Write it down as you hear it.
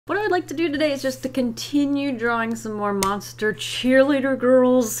I would like to do today is just to continue drawing some more monster cheerleader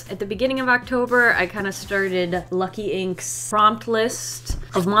girls. At the beginning of October, I kind of started Lucky Ink's prompt list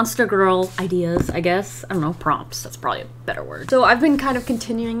of monster girl ideas, I guess. I don't know, prompts, that's probably a better word. So I've been kind of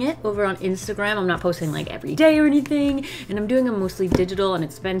continuing it over on Instagram. I'm not posting like every day or anything, and I'm doing them mostly digital, and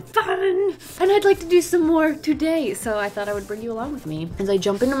it's been fun. And I'd like to do some more today, so I thought I would bring you along with me as I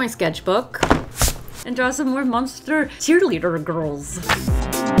jump into my sketchbook and draw some more monster cheerleader girls.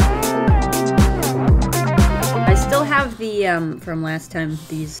 I still have the, from last time,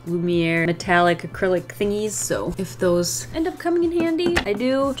 these Lumiere metallic acrylic thingies, so if those end up coming in handy, I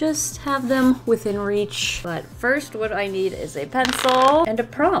do just have them within reach. But first, what I need is a pencil and a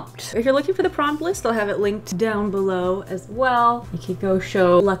prompt. If you're looking for the prompt list, I'll have it linked down below as well. You can go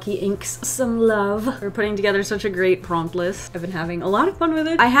show Lucky Inks some love for putting together such a great prompt list. I've been having a lot of fun with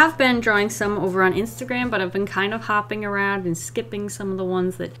it. I have been drawing some over on Instagram, but I've been kind of hopping around and skipping some of the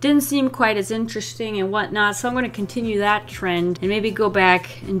ones that didn't seem quite as interesting and whatnot, so I'm going to continue that trend and maybe go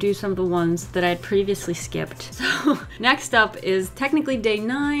back and do some of the ones that I'd previously skipped. So next up is technically day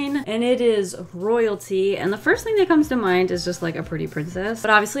 9, and it is royalty, and the first thing that comes to mind is just like a pretty princess,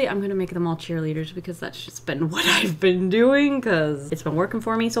 but obviously I'm gonna make them all cheerleaders because that's just been what I've been doing because it's been working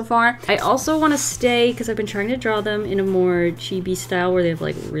for me so far. I also want to stay, because I've been trying to draw them in a more chibi style where they have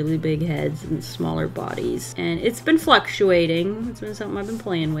like really big heads and smaller bodies, and it's been fluctuating. It's been something I've been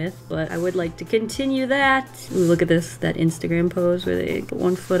playing with, but I would like to continue that. Ooh, look at this, that Instagram pose where they put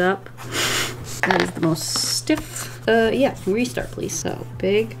one foot up. That is the most stiff. Yeah, restart please. So,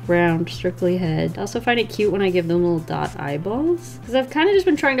 big, round, strictly head. I also find it cute when I give them little dot eyeballs, because I've kind of just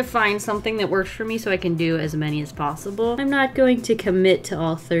been trying to find something that works for me so I can do as many as possible. I'm not going to commit to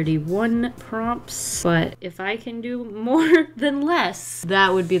all 31 prompts, but if I can do more than less,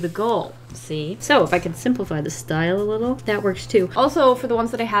 that would be the goal. See? So if I can simplify the style a little, that works too. Also, for the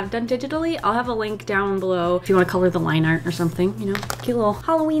ones that I have done digitally, I'll have a link down below if you want to color the line art or something, you know, cute little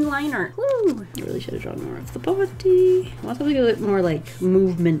Halloween line art. Woo! I really should have drawn more of the body. I want something a bit more like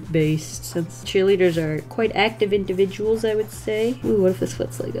movement based, since cheerleaders are quite active individuals, I would say. Ooh, what if this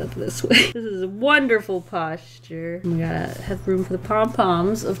foot's like up this way? This is a wonderful posture. We gotta have room for the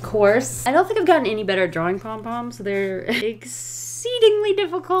pom-poms, of course. I don't think I've gotten any better at drawing pom-poms. They're exceedingly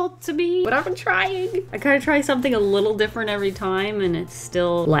difficult to me, but I've been trying. I kind of try something a little different every time, and it's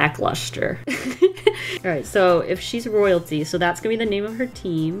still lackluster. Alright, so if she's royalty, so that's gonna be the name of her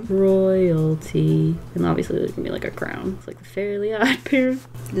team. Royalty. And obviously there's gonna be like a crown. It's like a Fairly Odd Parent.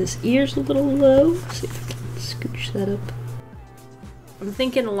 This ear's a little low. Let's see if I can scooch that up. I'm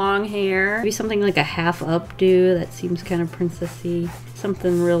thinking long hair. Maybe something like a half updo. That seems kind of princessy.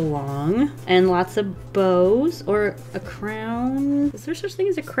 Something real long. And lots of bows. Or a crown. Is there such thing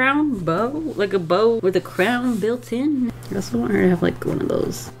as a crown bow? Like a bow with a crown built in? I also want her to have like one of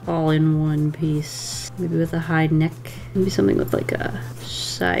those all-in-one piece. Maybe with a high neck. Maybe something with like a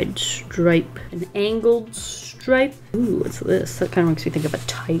side stripe. An angled stripe. Ooh, what's this? That kind of makes me think of a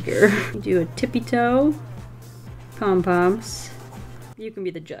tiger. Do a tippy toe. Pom-poms. You can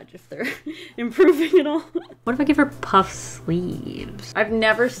be the judge if they're improving at all. What if I give her puff sleeves? I've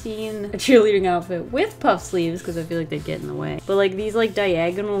never seen a cheerleading outfit with puff sleeves because I feel like they get in the way. But like these like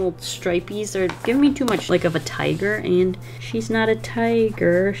diagonal stripies are giving me too much like of a tiger, and she's not a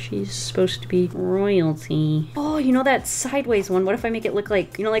tiger. She's supposed to be royalty. Oh, you know that sideways one? What if I make it look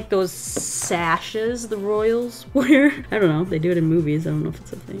like, you know, like those sashes the royals wear? I don't know. They do it in movies. I don't know if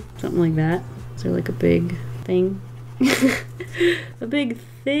it's a thing. Something like that. Is there like a big thing? A big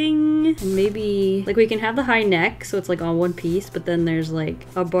thing. And maybe like we can have the high neck so it's like all one piece, but then there's like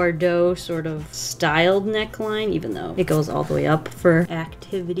a Bordeaux sort of styled neckline, even though it goes all the way up for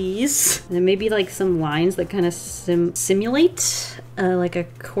activities. And then maybe like some lines that kind of simulate like a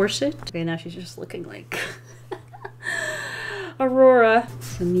corset. Okay, now she's just looking like Aurora.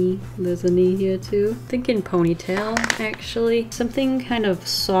 There's a knee here too. Thinking ponytail, actually. Something kind of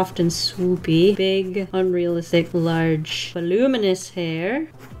soft and swoopy. Big, unrealistic, large, voluminous hair.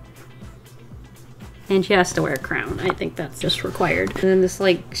 And she has to wear a crown. I think that's just required. And then this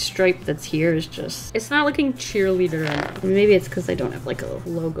like stripe that's here is just, it's not looking cheerleader enough. Maybe it's because I don't have like a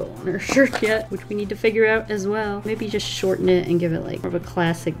logo on her shirt yet, which we need to figure out as well. Maybe just shorten it and give it like more of a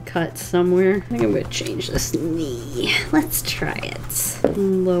classic cut somewhere. I think I'm gonna change this knee. Let's try it.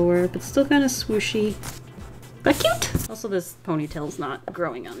 Lower, but still kind of swooshy. But cute! Also, this ponytail's not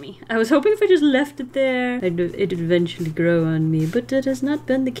growing on me. I was hoping if I just left it there, it'd eventually grow on me, but that has not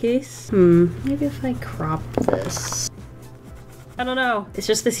been the case. Maybe if I crop this. I don't know. It's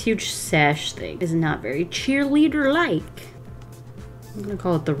just this huge sash thing. It's not very cheerleader-like. I'm gonna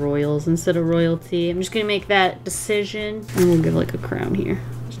call it the Royals instead of royalty. I'm just gonna make that decision. And we'll give like a crown here.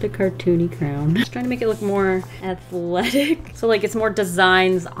 Just a cartoony crown. Just trying to make it look more athletic. So like it's more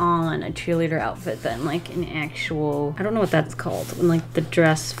designs on a cheerleader outfit than like an actual, I don't know what that's called, when like the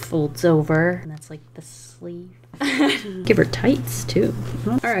dress folds over and that's like the sleeve. Give her tights too.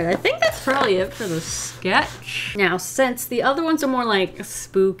 Alright, I think that's probably it for the sketch. Now, since the other ones are more like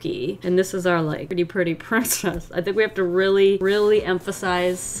spooky, and this is our like pretty princess, I think we have to really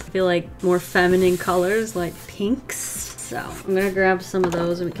emphasize, I feel like, more feminine colors like pinks. So I'm gonna grab some of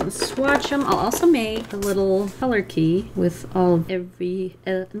those and we can swatch them. I'll also make a little color key with all of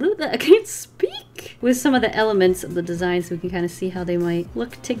I can't speak! With some of the elements of the design so we can kind of see how they might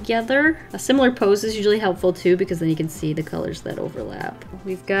look together. A similar pose is usually helpful too because then you can see the colors that overlap.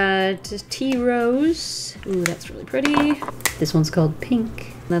 We've got tea rose. Ooh, that's really pretty. This one's called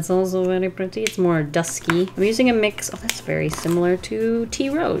pink. That's also very pretty. It's more dusky. I'm using a mix. Oh, that's very similar to tea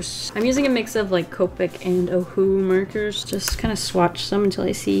rose. I'm using a mix of like Copic and Ohu markers. Just kind of swatch some until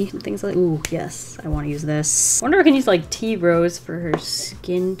I see things like, ooh, yes, I want to use this. I wonder if I can use like tea rose for her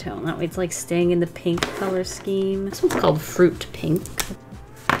skin tone. That way it's like staying in the pink color scheme. This one's called fruit pink.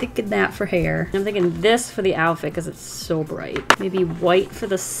 Thinking that for hair. I'm thinking this for the outfit because it's so bright. Maybe white for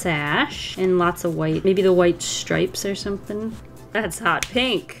the sash and lots of white. Maybe the white stripes or something. That's hot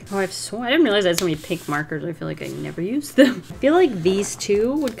pink. Oh, I didn't realize I had so many pink markers. I feel like I never used them. I feel like these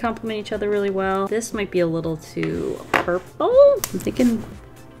two would complement each other really well. This might be a little too purple. I'm thinking, and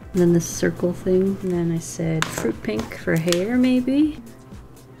then this circle thing. And then I said fruit pink for hair, maybe.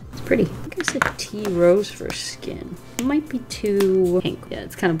 It's pretty. I think I said tea rose for skin. It might be too pink. Yeah,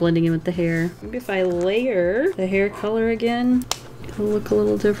 it's kind of blending in with the hair. Maybe if I layer the hair color again, it'll look a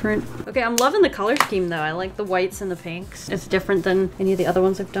little different. Okay, I'm loving the color scheme though. I like the whites and the pinks. It's different than any of the other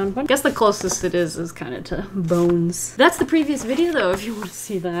ones I've done. But I guess the closest it is kind of to bones. That's the previous video though, if you want to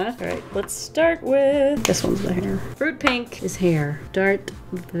see that. All right, let's start with, this one's the hair. Fruit pink is hair. Start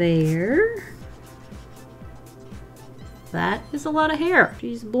there. That is a lot of hair.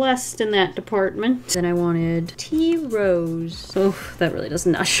 She's blessed in that department. Then I wanted tea rose. Oh, that really does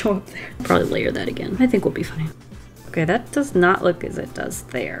not show up there. Probably layer that again. I think we'll be fine. Okay, that does not look as it does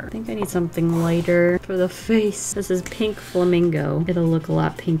there. I think I need something lighter for the face. This is pink flamingo. It'll look a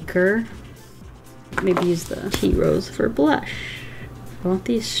lot pinker. Maybe use the tea rose for blush. I want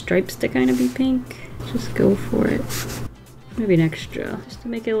these stripes to kind of be pink. Just go for it. Maybe an extra, just to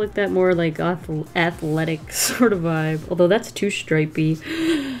make it look that more like athletic sort of vibe. Although that's too stripey.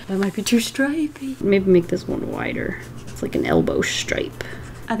 That might be too stripey. Maybe make this one wider. It's like an elbow stripe.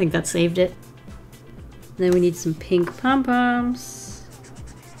 I think that saved it. And then we need some pink pom-poms.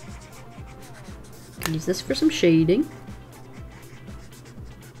 Use this for some shading.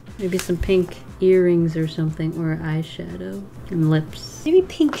 Maybe some pink earrings or something, or eyeshadow. And lips. Maybe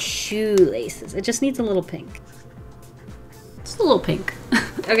pink shoelaces. It just needs a little pink. Just a little pink.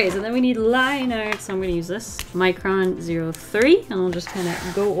 Okay, so then we need line art, so I'm gonna use this. Micron 03, and I'll just kind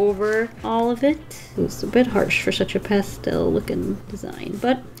of go over all of it. Ooh, it's a bit harsh for such a pastel looking design,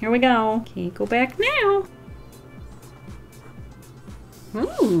 but here we go. Can't go back now.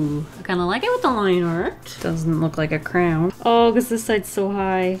 Ooh, I kind of like it with the line art. Doesn't look like a crown. Oh, because this side's so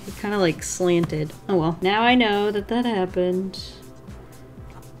high. It kind of like slanted. Oh well, now I know that that happened.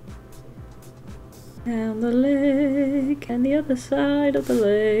 Down the leg, and the other side of the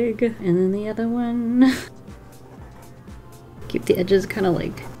leg, and then the other one. Keep the edges kind of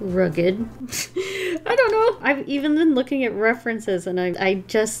like rugged. I don't know. I've even been looking at references and I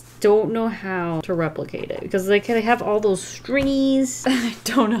just don't know how to replicate it because they kind of have all those stringies. I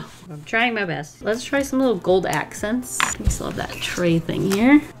don't know. I'm trying my best. Let's try some little gold accents. We still have that tray thing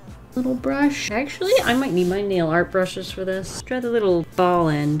here. Little brush. Actually, I might need my nail art brushes for this. Try the little ball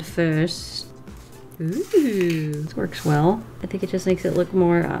end first. Ooh, this works well. I think it just makes it look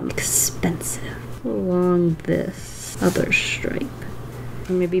more expensive along this other stripe.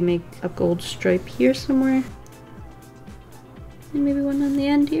 And maybe make a gold stripe here somewhere. And maybe one on the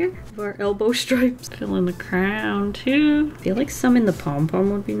end here of our elbow stripes. Fill in the crown too. I feel like some in the pom-pom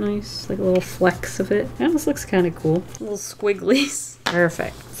would be nice. Like a little flecks of it. Yeah, this looks kind of cool. Little squigglies.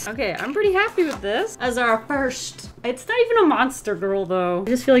 Perfect. Okay, I'm pretty happy with this as our first. It's not even a monster girl though. I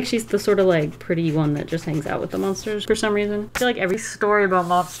just feel like she's the sort of like pretty one that just hangs out with the monsters for some reason. I feel like every story about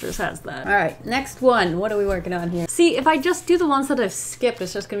monsters has that. All right, next one. What are we working on here? See, if I just do the ones that I've skipped,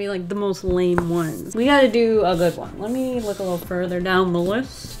 it's just gonna be like the most lame ones. We gotta do a good one. Let me look a little further down the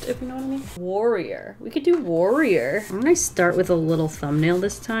list, if you know what I mean. Warrior. We could do warrior. I'm gonna start with a little thumbnail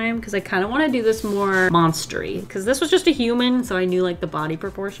this time because I kind of want to do this more monstery because this was just a human, so I knew like the body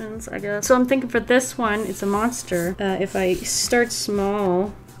proportions, I guess. So I'm thinking for this one, it's a monster. If I start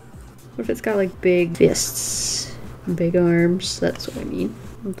small, what if it's got like big fists, big arms? That's what I mean.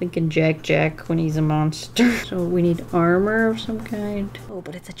 I'm thinking Jack when he's a monster. So we need armor of some kind. Oh,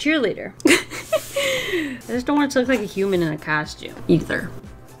 but it's a cheerleader. I just don't want it to look like a human in a costume either.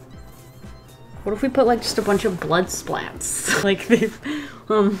 What if we put like just a bunch of blood splats? Like they've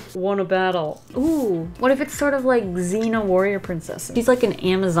won a battle. Ooh, what if it's sort of like Xena warrior princess? She's like an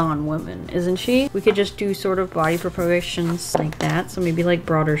Amazon woman, isn't she? We could just do sort of body proportions like that. So maybe like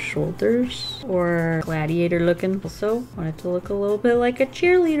broader shoulders or gladiator looking. Also want it to look a little bit like a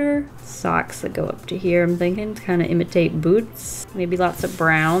cheerleader. Socks that go up to here, I'm thinking, to kind of imitate boots. Maybe lots of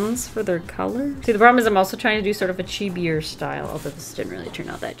browns for their color. See, the problem is I'm also trying to do sort of a chibier style, although this didn't really turn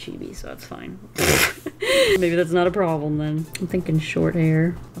out that chibi, so that's fine. Maybe that's not a problem then. I'm thinking short hair.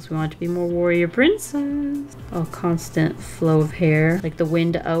 Unless we want it to be more warrior princess. Oh, constant flow of hair. Like the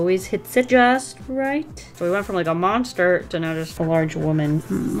wind always hits it just right. So we went from like a monster to now just a large woman.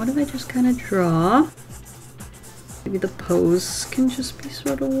 What if I just kind of draw? Maybe the pose can just be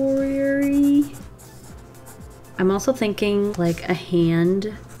sort of warrior-y. I'm also thinking like a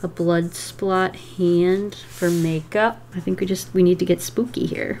hand, a blood splot hand for makeup. I think we need to get spooky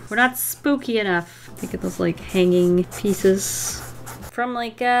here. We're not spooky enough. Think of those like hanging pieces from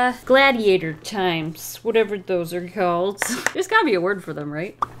like gladiator times, whatever those are called. There's gotta be a word for them,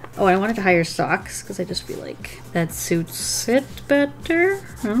 right? Oh, I wanted to hire socks because I just feel like that suits it better.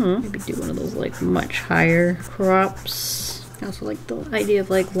 I don't know. Maybe do one of those like much higher crops. I also like the idea of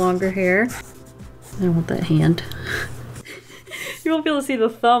like longer hair. I want that hand. You won't be able to see the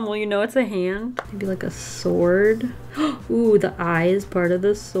thumb. Well, you know it's a hand. Maybe like a sword. Ooh, the eye is part of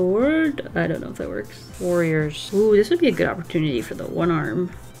the sword. I don't know if that works. Warriors. Ooh, this would be a good opportunity for the one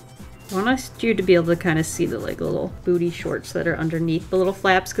arm. I want you to be able to kind of see the like little booty shorts that are underneath the little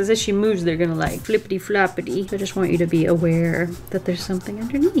flaps, because as she moves, they're gonna like flippity floppity. So I just want you to be aware that there's something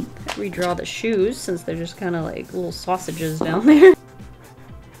underneath. Redraw the shoes since they're just kind of like little sausages down there.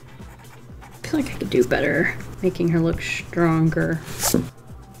 I feel like I could do better making her look stronger.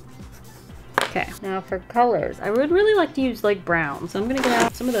 Okay, now for colors. I would really like to use like brown, so I'm gonna get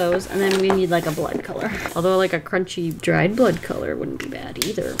out some of those, and then we need like a blood color. Although like a crunchy dried blood color wouldn't be bad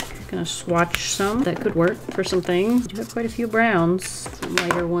either. Gonna swatch some. That could work for some things. We do have quite a few browns. Some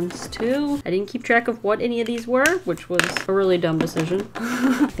lighter ones too. I didn't keep track of what any of these were, which was a really dumb decision.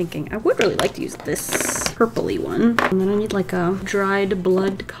 Thinking I would really like to use this purpley one. And then I need like a dried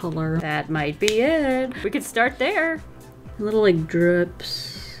blood color. That might be it. We could start there. A little like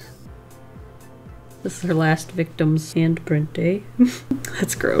drips. This is her last victim's handprint, eh?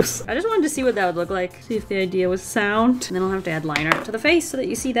 That's gross. I just wanted to see what that would look like. See if the idea was sound. And then I'll have to add line art to the face so that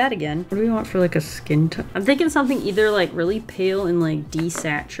you see that again. What do we want for like a skin tone? I'm thinking something either like really pale and like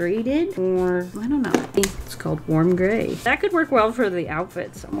desaturated, or I don't know. It's called warm gray. That could work well for the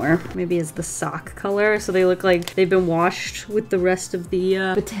outfit somewhere. Maybe as the sock color, so they look like they've been washed with the rest of the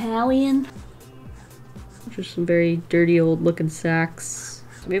battalion. Just some very dirty old looking sacks.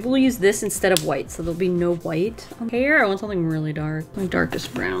 So maybe we'll use this instead of white, so there'll be no white on here. I want something really dark. My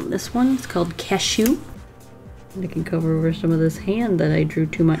darkest brown. This one, it's called Cashew. And I can cover over some of this hand that I drew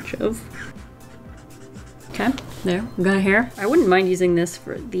too much of. Okay, there, we got a hair. I wouldn't mind using this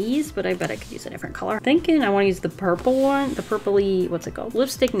for these, but I bet I could use a different color. I'm thinking I want to use the purple one, the purpley, what's it called?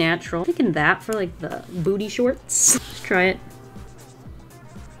 Lipstick Natural. I'm thinking that for like the booty shorts. Let's try it.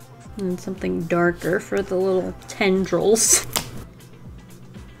 And something darker for the little tendrils.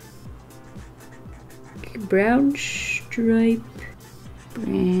 Brown stripe,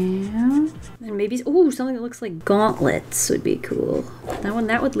 brown, and maybe, ooh, something that looks like gauntlets would be cool.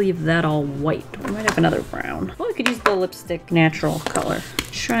 That would leave that all white. We might have another brown. Oh, I could use the lipstick natural color.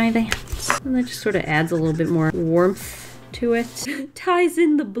 Try that. And that just sort of adds a little bit more warmth to it. Ties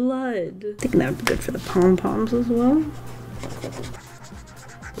in the blood. I think that would be good for the pom-poms as well.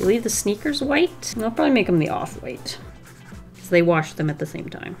 Leave the sneakers white. I'll probably make them the off-white. They wash them at the same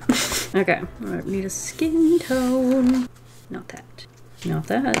time. Okay, all right, we need a skin tone. Not that, not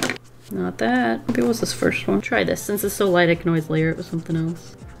that, not that. Okay, what's this first one? Try this. Since it's so light, I can always layer it with something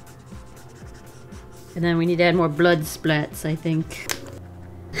else. And then we need to add more blood splats, I think.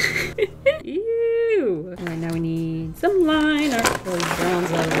 Ew. All right, now we need some line art. Pull these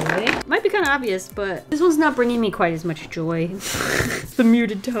browns out of the way. Might be kind of obvious, but this one's not bringing me quite as much joy. The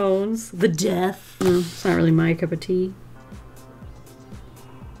muted tones, the death. It's not really my cup of tea.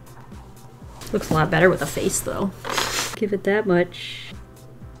 Looks a lot better with a face, though. Give it that much.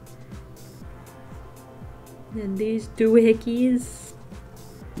 And these doohickeys.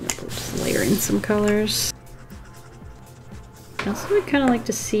 Just layer in some colors. I also would kind of like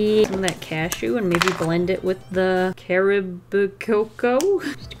to see some of that cashew and maybe blend it with the Carib cocoa.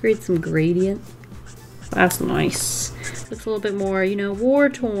 Just to create some gradient. That's nice. Looks a little bit more, you know,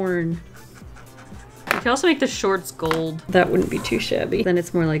 war-torn. You can also make the shorts gold. That wouldn't be too shabby. Then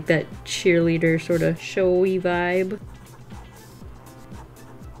it's more like that cheerleader sort of showy vibe.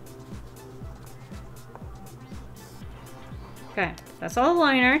 Okay, that's all the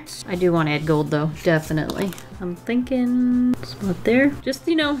line art. I do want to add gold though, definitely. I'm thinking spot there. Just,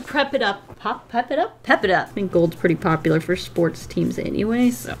 you know, prep it up. Pep it up? Pep it up. I think gold's pretty popular for sports teams anyway,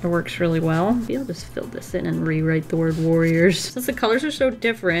 so it works really well. Maybe I'll just fill this in and rewrite the word warriors. Since the colors are so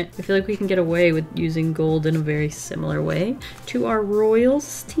different, I feel like we can get away with using gold in a very similar way to our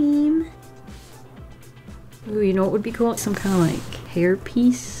Royals team. Ooh, you know what would be cool? Some kind of like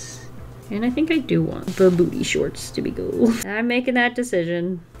hairpiece. And I think I do want the booty shorts to be gold. I'm making that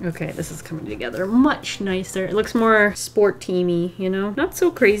decision. Okay, this is coming together much nicer. It looks more sport teamy, you know? Not so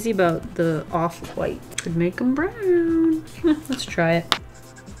crazy about the off-white. Could make them brown. Let's try it.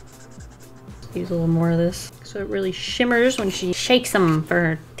 Use a little more of this. So it really shimmers when she shakes them for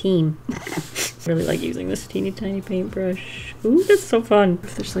her team. Really like using this teeny tiny paintbrush. Ooh, that's so fun.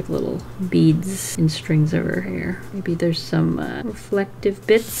 There's like little beads and strings of her hair. Maybe there's some reflective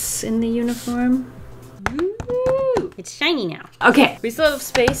bits in the uniform. Ooh, it's shiny now. Okay, we still have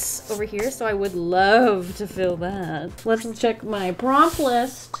space over here, so I would love to fill that. Let's check my prompt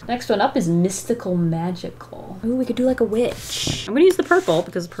list. Next one up is mystical magical. Ooh, we could do like a witch. I'm gonna use the purple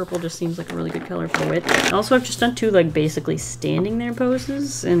because purple just seems like a really good color for a witch. Also, I've just done two like basically standing there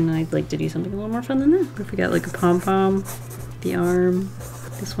poses, and I'd like to do something a little more fun than that. What if we got like a pom-pom, the arm?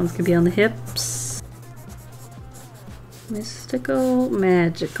 This one's gonna be on the hips. Mystical,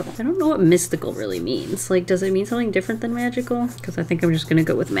 magical. I don't know what mystical really means. Like, does it mean something different than magical? Because I think I'm just gonna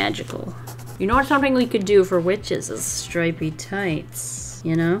go with magical. You know what something we could do for witches is stripy tights,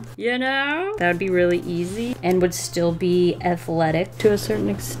 you know? You know? That would be really easy and would still be athletic to a certain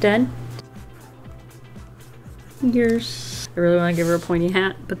extent. Yours. I really want to give her a pointy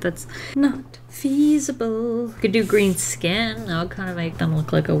hat, but that's not feasible. Could do green skin. That would kind of make them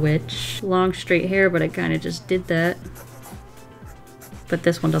look like a witch. Long straight hair, but I kind of just did that. But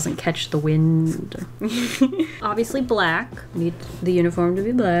this one doesn't catch the wind. Obviously black. Need the uniform to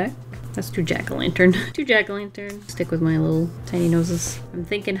be black. Let's do jack-o'-lantern. Do jack-o'-lantern. Stick with my little tiny noses. I'm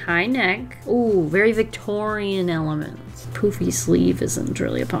thinking high neck. Ooh, very Victorian elements. Poofy sleeve isn't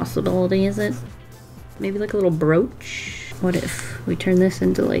really a possibility, is it? Maybe like a little brooch. What if we turn this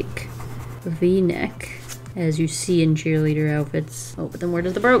into like a V-neck, as you see in cheerleader outfits? Oh, but then where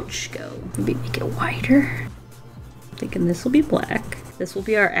does the brooch go? Maybe make it wider. I'm thinking this will be black. This will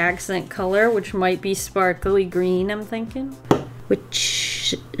be our accent color, which might be sparkly green, I'm thinking.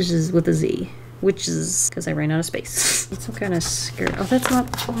 Which is with a Z. Which is, because I ran out of space. It's some kind of skirt. Oh, that's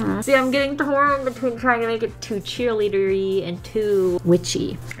not. See, I'm getting torn between trying to make it too cheerleadery and too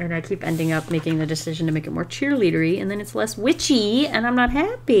witchy. And I keep ending up making the decision to make it more cheerleadery, and then it's less witchy, and I'm not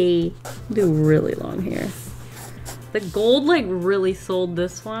happy. Do really long hair. The gold, like, really sold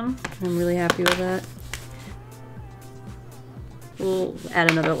this one. I'm really happy with that. We'll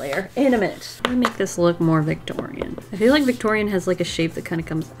add another layer in a minute. I'm gonna make this look more Victorian. I feel like Victorian has like a shape that kind of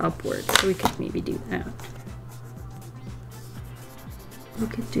comes upwards, so we could maybe do that. We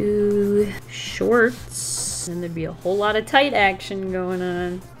could do shorts, and there'd be a whole lot of tight action going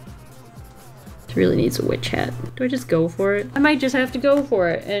on. This really needs a witch hat. Do I just go for it? I might just have to go for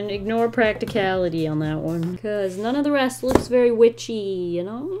it and ignore practicality on that one, because none of the rest looks very witchy, you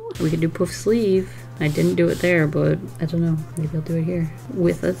know? We could do puff sleeve. I didn't do it there, but I don't know. Maybe I'll do it here.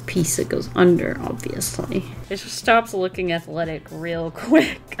 With a piece that goes under, obviously. It just stops looking athletic real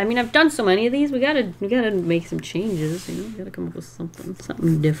quick. I mean, I've done so many of these. We gotta make some changes, you know? We gotta come up with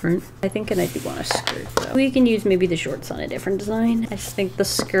something different. I think I do want a skirt, though. We can use maybe the shorts on a different design. I just think the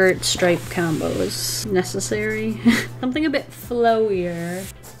skirt stripe combo is necessary. Something a bit flowier.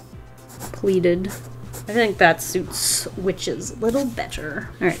 Pleated. I think that suits witches a little better.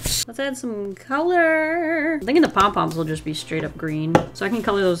 All right, let's add some color. I'm thinking the pom-poms will just be straight up green. So I can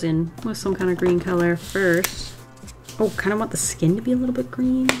color those in with some kind of green color first. Oh, kind of want the skin to be a little bit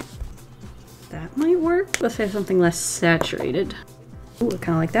green. That might work. Let's have something less saturated. Ooh, I kind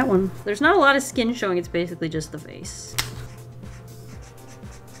of like that one. There's not a lot of skin showing. It's basically just the face.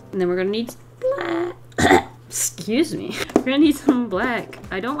 And then we're gonna need black. Excuse me. We're gonna need some black.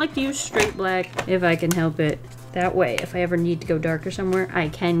 I don't like to use straight black if I can help it. That way, if I ever need to go darker somewhere, I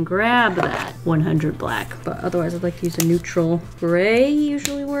can grab that 100 black. But otherwise, I'd like to use a neutral gray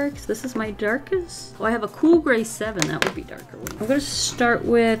usually works. This is my darkest. Oh, I have a cool gray 7. That would be darker. I'm gonna start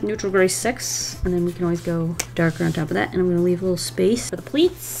with neutral gray 6, and then we can always go darker on top of that. And I'm gonna leave a little space for the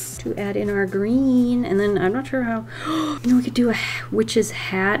pleats. to add in our green. And then I'm not sure how, you know, we could do a witch's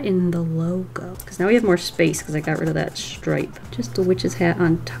hat in the logo. Because now we have more space because I got rid of that stripe. Just a witch's hat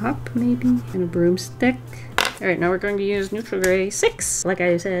on top maybe, and a broomstick. All right, now we're going to use neutral gray 6, like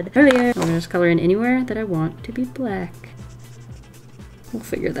I said earlier. I'm gonna just color in anywhere that I want to be black. We'll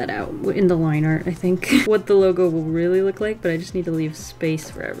figure that out in the line art, I think, what the logo will really look like, but I just need to leave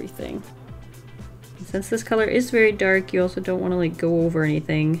space for everything. And since this color is very dark, you also don't want to like go over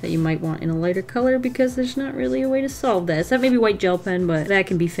anything that you might want in a lighter color because there's not really a way to solve that. Except maybe white gel pen, but that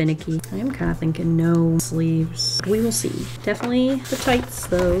can be finicky. I am kind of thinking no sleeves. We will see. Definitely the tights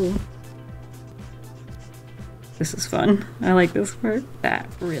though. This is fun. I like this part. That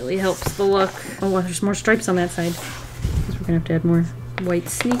really helps the look. Oh, well, there's more stripes on that side. Because we're gonna have to add more white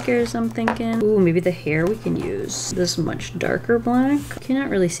sneakers, I'm thinking. Ooh, maybe the hair we can use this much darker black. Cannot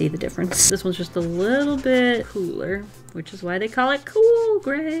really see the difference. This one's just a little bit cooler, which is why they call it cool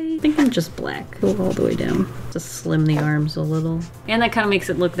gray. I'm thinking just black. Go all the way down. Just slim the arms a little. And that kind of makes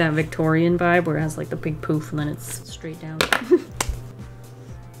it look that Victorian vibe where it has like the big poof and then it's straight down.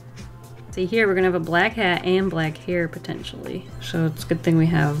 See here, we're gonna have a black hat and black hair potentially. So it's a good thing we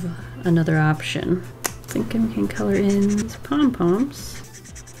have another option. Thinking we can color in these pom-poms.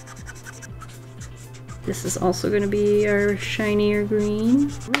 This is also gonna be our shinier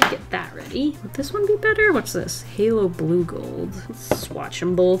green. I'm gonna get that ready. Would this one be better? What's this? Halo blue gold. Let's swatch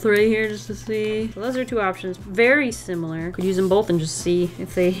them both right here just to see. So those are two options, very similar. Could use them both and just see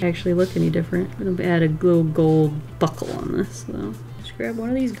if they actually look any different. I'm gonna add a little gold buckle on this though. Grab one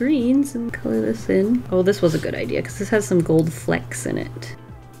of these greens and color this in. Oh, this was a good idea because this has some gold flecks in it.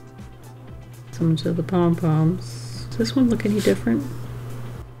 Some of the pom-poms. Does this one look any different?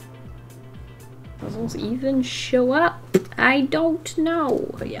 Does those even show up? I don't know.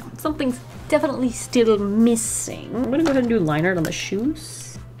 But yeah, something's definitely still missing. I'm gonna go ahead and do line art on the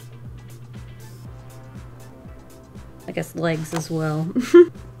shoes. I guess legs as well.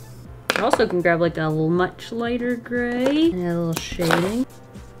 I also can grab like a much lighter gray and add a little shading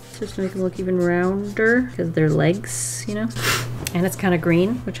just to make them look even rounder because they're legs, you know? And it's kind of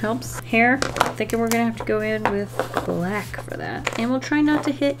green, which helps. Hair, I'm thinking we're gonna have to go in with black for that. And we'll try not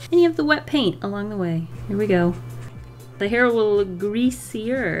to hit any of the wet paint along the way. Here we go. The hair will look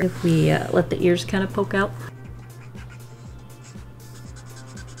greasier if we let the ears kind of poke out.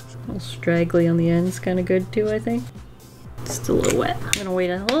 A little straggly on the ends, kind of good too, I think. Just a little wet. I'm gonna wait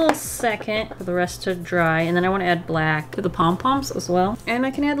a little second for the rest to dry, and then I want to add black to the pom-poms as well. And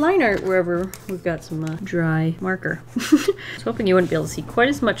I can add line art wherever we've got some dry marker. I was hoping you wouldn't be able to see quite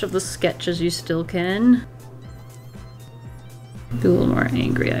as much of the sketch as you still can. Do a little more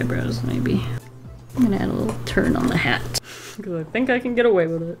angry eyebrows, maybe. I'm gonna add a little turn on the hat because I think I can get away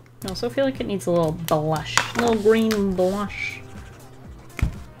with it. I also feel like it needs a little blush, a little green blush.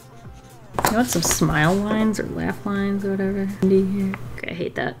 You want some smile lines or laugh lines or whatever? Okay, I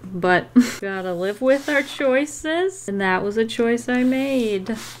hate that, but gotta live with our choices, and that was a choice I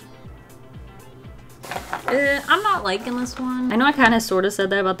made. I'm not liking this one. I know I kind of sort of said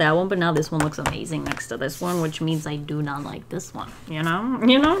that about that one, but now this one looks amazing next to this one, which means I do not like this one. You know?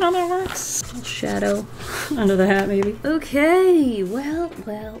 You know how that works? Shadow under the hat, maybe. Okay, well.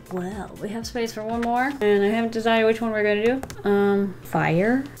 We have space for one more, and I haven't decided which one we're gonna do.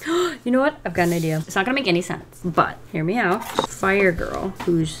 Fire. You know what? I've got an idea. It's not gonna make any sense, but hear me out. Fire girl,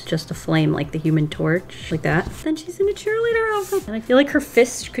 who's just a flame like the Human Torch, like that. Then she's in a cheerleader outfit, and I feel like her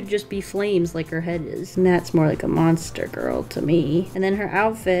fist could just be flames like her head is. And that's more like a monster girl to me. And then her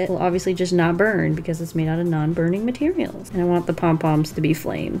outfit will obviously just not burn because it's made out of non-burning materials. And I want the pom-poms to be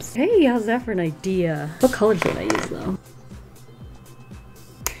flames. Hey, how's that for an idea? What color should I use though?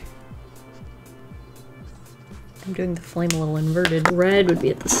 I'm doing the flame a little inverted. Red would be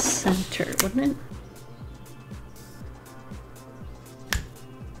at the center, wouldn't it?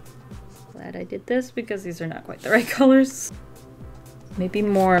 Glad I did this because these are not quite the right colors. Maybe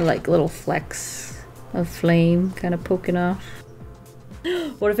more like little flecks of flame kind of poking off.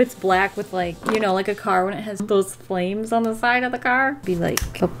 What if it's black with like, you know, like a car when it has those flames on the side of the car? Be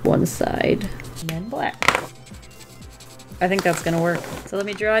like up one side and then black. I think that's gonna work. So let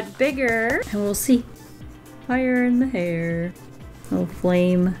me draw it bigger and we'll see. Fire in the hair. Oh,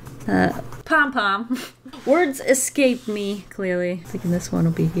 flame. Pom-pom. Words escape me, clearly. Thinking this one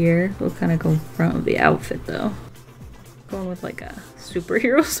will be here. We'll kind of go in front of the outfit though. Going with like a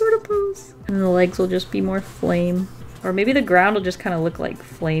superhero sort of pose. And the legs will just be more flame. Or maybe the ground will just kind of look like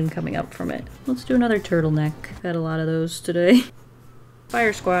flame coming up from it. Let's do another turtleneck. I've had a lot of those today.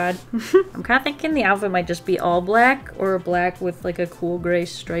 Fire squad. I'm kind of thinking the outfit might just be all black or black with like a cool gray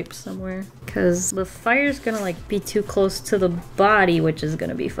stripe somewhere. Because the fire's gonna like be too close to the body, which is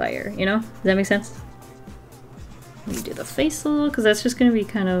gonna be fire, you know? Does that make sense? Let me do the face a little, because that's just gonna be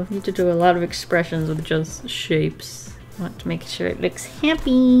kind of, you need to do a lot of expressions with just shapes. I want to make sure it looks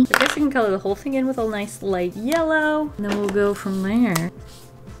happy. I guess I can color the whole thing in with a nice light yellow, and then we'll go from there.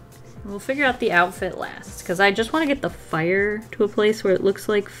 We'll figure out the outfit last, because I just want to get the fire to a place where it looks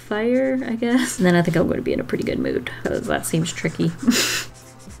like fire, I guess. And then I think I'm going to be in a pretty good mood, because that seems tricky.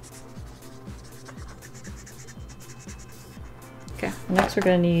 Okay, next we're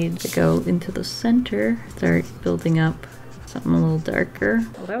going to need to go into the center, start building up something a little darker.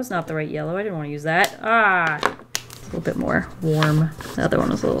 Oh, that was not the right yellow. I didn't want to use that. Ah! It's a little bit more warm. The other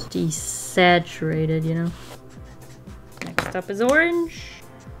one was a little desaturated, you know? Next up is orange.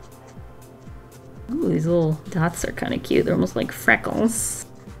 Ooh, these little dots are kind of cute. They're almost like freckles.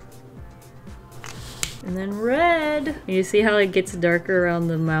 And then red. You see how it gets darker around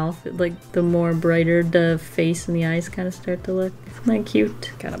the mouth? Like the more brighter the face and the eyes kind of start to look. Isn't that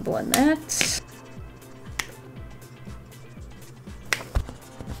cute? Kind of blend that.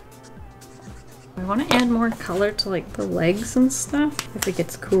 I want to add more color to like the legs and stuff. If it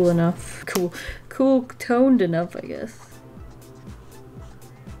gets cool enough. Cool toned enough, I guess.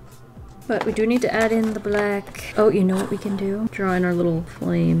 But we do need to add in the black. Oh, you know what we can do? Draw in our little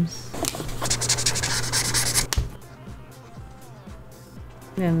flames.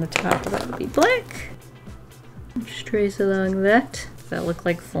 And the top of that will be black. Just trace along that. Does that look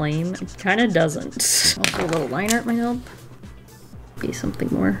like flame? It kind of doesn't. Also a little line art might help. Be something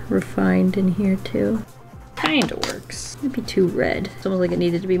more refined in here too. Kinda works. Might be too red. It's almost like it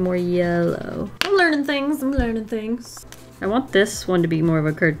needed to be more yellow. I'm learning things, I'm learning things. I want this one to be more of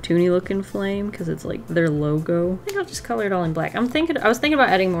a cartoony looking flame because it's like their logo. I think I'll just color it all in black. I was thinking about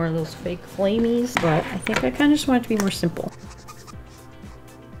adding more of those fake flamies, but I think I kind of just want it to be more simple.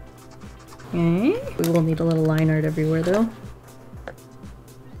 Okay. We will need a little line art everywhere though.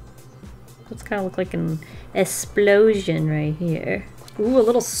 Let's kind of look like an explosion right here. Ooh, a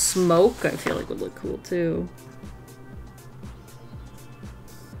little smoke I feel like would look cool too.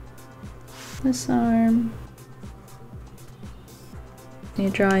 This arm. You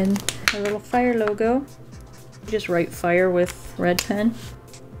draw in a little fire logo. Just write fire with red pen.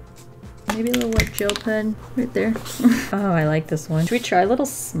 Maybe a little white gel pen right there. Oh, I like this one. Should we try a little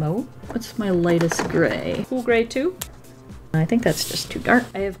smoke? What's my lightest gray? Cool gray 2? I think that's just too dark.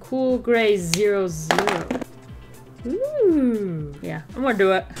 I have cool gray 00. Ooh. Yeah, I'm gonna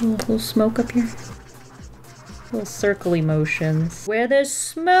do it. A little smoke up here. Little circle motions. Where there's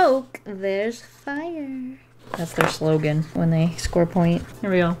smoke, there's fire. That's their slogan when they score a point.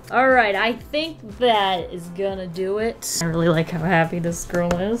 Here we go. Alright, I think that is gonna do it. I really like how happy this girl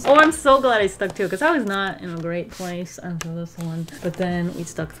is. Oh, I'm so glad I stuck to it because I was not in a great place until this one. But then we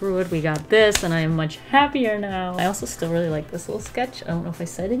stuck through it. We got this and I am much happier now. I also still really like this little sketch. I don't know if I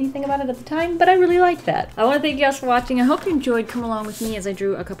said anything about it at the time, but I really like that. I want to thank you guys for watching. I hope you enjoyed. Come along with me as I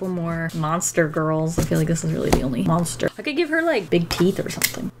drew a couple more monster girls. I feel like this is really the only monster. I could give her like big teeth or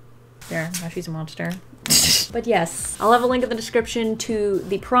something. There, now she's a monster. But yes, I'll have a link in the description to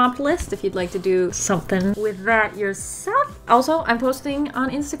the prompt list if you'd like to do something with that yourself. Also, I'm posting on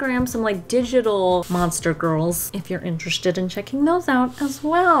Instagram some like digital monster girls if you're interested in checking those out as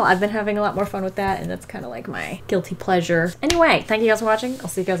well. I've been having a lot more fun with that and that's kind of like my guilty pleasure. Anyway, thank you guys for watching. I'll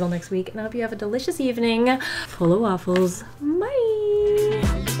see you guys all next week and I hope you have a delicious evening full of waffles. Bye!